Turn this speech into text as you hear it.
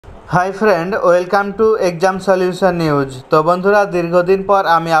High friend welcome to exam solution news. তো বন্ধুরা দীর্ঘদিন পর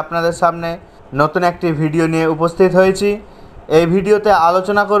আমি আপনাদের সামনে নতুন একটি ভিডিও নিয়ে উপস্থিত হয়েছি। এই ভিডিওতে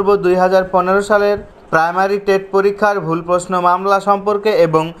আলোচনা করব 2015 সালের প্রাইমারি টেট পরীক্ষার ভুল প্রশ্ন মামলা সম্পর্কে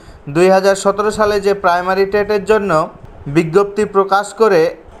এবং 2017 সালে যে প্রাইমারি টেটের জন্য বিজ্ঞপ্তি প্রকাশ করে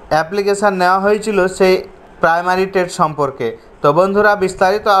অ্যাপ্লিকেশন নেওয়া হয়েছিল সেই প্রাইমারি টেট সম্পর্কে। তো বন্ধুরা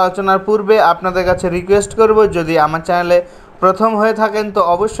বিস্তারিত আলোচনার পূর্বে আপনাদের কাছে রিকোয়েস্ট করব, যদি আমার চ্যানেলে প্রথম হয়ে থাকেন তো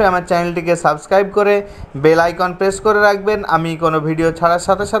অবশ্যই আমার চ্যানেলটিকে সাবস্ক্রাইব করে বেল আইকন প্রেস করে রাখবেন। আমি কোনো ভিডিও ছাড়ার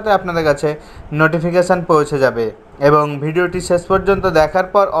সাথে সাথে আপনাদের কাছে নোটিফিকেশান পৌঁছে যাবে। এবং ভিডিওটি শেষ পর্যন্ত দেখার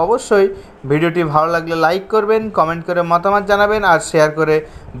পর অবশ্যই ভিডিওটি ভালো লাগলে লাইক করবেন, কমেন্ট করে মতামত জানাবেন আর শেয়ার করে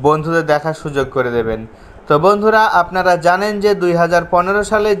বন্ধুদের দেখার সুযোগ করে দেবেন। তো বন্ধুরা আপনারা জানেন যে 2015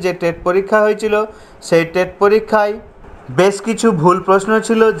 সালে যে টেট পরীক্ষা হয়েছিল সেই টেট পরীক্ষায় বেশ কিছু ভুল প্রশ্ন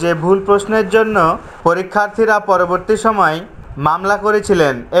ছিল, যে ভুল প্রশ্নের জন্য পরীক্ষার্থীরা পরবর্তী সময় মামলা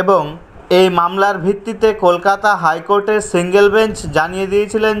করেছিলেন এবং এই মামলার ভিত্তিতে কলকাতা হাইকোর্টের সিঙ্গেল বেঞ্চ জানিয়ে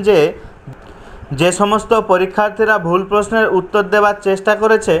দিয়েছিলেন যে যে সমস্ত পরীক্ষার্থীরা ভুল প্রশ্নের উত্তর দেওয়ার চেষ্টা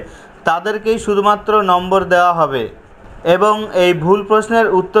করেছে তাদেরকেই শুধুমাত্র নম্বর দেওয়া হবে এবং এই ভুল প্রশ্নের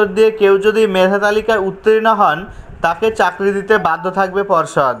উত্তর দিয়ে কেউ যদি মেধা তালিকায় উত্তীর্ণ হন তাকে চাকরি দিতে বাধ্য থাকবে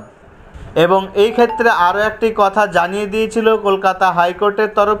পর্ষদ। এবং এই ক্ষেত্রে আরও একটি কথা জানিয়ে দিয়েছিল কলকাতা হাইকোর্টের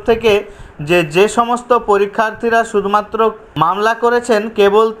তরফ থেকে যে সমস্ত পরীক্ষার্থীরা শুধুমাত্র মামলা করেছেন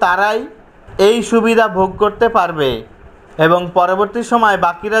কেবল তারাই এই সুবিধা ভোগ করতে পারবে এবং পরবর্তী সময়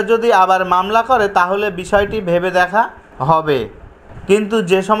বাকিরা যদি আবার মামলা করে তাহলে বিষয়টি ভেবে দেখা হবে। কিন্তু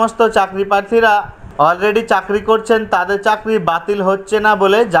যে সমস্ত চাকরি প্রার্থীরা অলরেডি চাকরি করছেন তাদের চাকরি বাতিল হচ্ছে না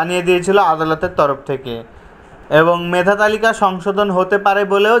বলে জানিয়ে দিয়েছিল আদালতের তরফ থেকে এবং মেধা তালিকা সংশোধন হতে পারে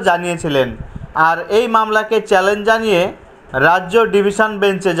বলেও জানিয়েছিলেন। আর এই মামলাকে চ্যালেঞ্জ জানিয়ে রাজ্য ডিভিশন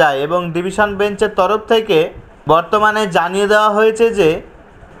বেঞ্চে যায় এবং ডিভিশন বেঞ্চের তরফ থেকে বর্তমানে জানিয়ে দেওয়া হয়েছে যে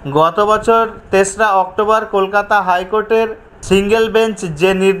গত বছর 3রা অক্টোবর কলকাতা হাইকোর্টের সিঙ্গেল বেঞ্চ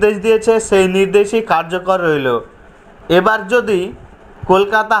যে নির্দেশ দিয়েছে সেই নির্দেশই কার্যকর রইল। এবার যদি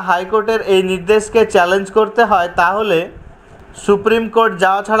কলকাতা হাইকোর্টের এই নির্দেশকে চ্যালেঞ্জ করতে হয় তাহলে সুপ্রিম কোর্ট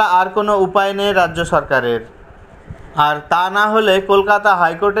যাওয়া ছাড়া আর কোনো উপায় নেই রাজ্য সরকারের। আর তা না হলে কলকাতা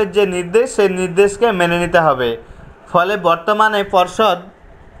হাইকোর্টের যে নির্দেশ সেই নির্দেশকে মেনে নিতে হবে। ফলে বর্তমানে পর্ষদ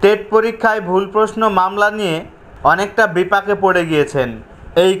টেট পরীক্ষায় ভুল প্রশ্ন মামলা নিয়ে অনেকটা বিপাকে পড়ে গিয়েছেন।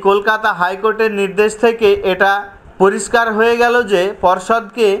 এই কলকাতা হাইকোর্টের নির্দেশ থেকে এটা পরিষ্কার হয়ে গেল যে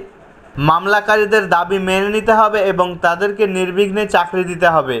পর্ষদকে মামলাকারীদের দাবি মেনে নিতে হবে এবং তাদেরকে নির্বিঘ্নে চাকরি দিতে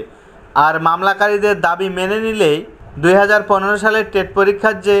হবে। আর মামলাকারীদের দাবি মেনে নিলেই 2015 সালের টেট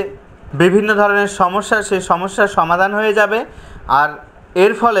পরীক্ষার যে বিভিন্ন ধরনের সমস্যা সেই সমস্যার সমাধান হয়ে যাবে। আর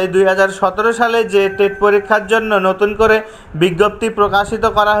এর ফলে 2017 সালে যে টেট পরীক্ষার জন্য নতুন করে বিজ্ঞপ্তি প্রকাশিত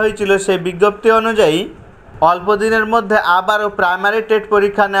করা হয়েছিল সেই বিজ্ঞপ্তি অনুযায়ী অল্প দিনের মধ্যে আবারও প্রাইমারি টেট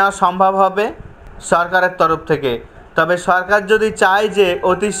পরীক্ষা নেওয়া সম্ভব হবে সরকারের তরফ থেকে। তবে সরকার যদি চায় যে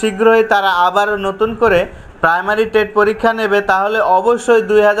অতি শীঘ্রই তারা আবারও নতুন করে প্রাইমারি টেট পরীক্ষা নেবে তাহলে অবশ্যই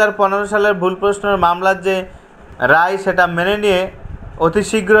 2015 সালের ভুল প্রশ্নের মামলার যে রায় সেটা মেনে নিয়ে অতি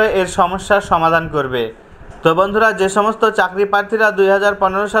শীঘ্রই এর সমস্যার সমাধান করবে। তো বন্ধুরা যে সমস্ত চাকরি প্রার্থীরা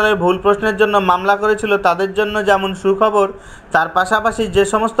 2015 সালের ভুল প্রশ্নের জন্য মামলা করেছিল তাদের জন্য যেমন সুখবর, তার পাশাপাশি যে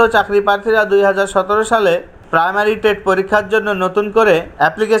সমস্ত চাকরি প্রার্থীরা 2017 সালে প্রাইমারি টেট পরীক্ষার জন্য নতুন করে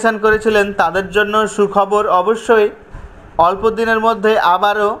অ্যাপ্লিকেশান করেছিলেন তাদের জন্য সুখবর, অবশ্যই অল্প দিনের মধ্যে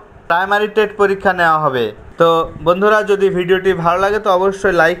আবারও প্রাইমারি টেট পরীক্ষা নেওয়া হবে। তো বন্ধুরা যদি ভিডিওটি ভালো লাগে তো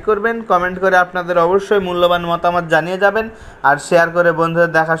অবশ্যই লাইক করবেন, কমেন্ট করে আপনাদের অবশ্যই মূল্যবান মতামত জানিয়ে যাবেন আর শেয়ার করে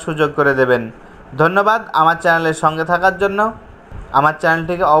বন্ধুদের দেখার সুযোগ করে দেবেন। ধন্যবাদ আমার চ্যানেলের সঙ্গে থাকার জন্য। আমার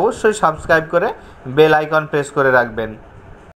চ্যানেলটিকে অবশ্যই সাবস্ক্রাইব করে বেল আইকন প্রেস করে রাখবেন।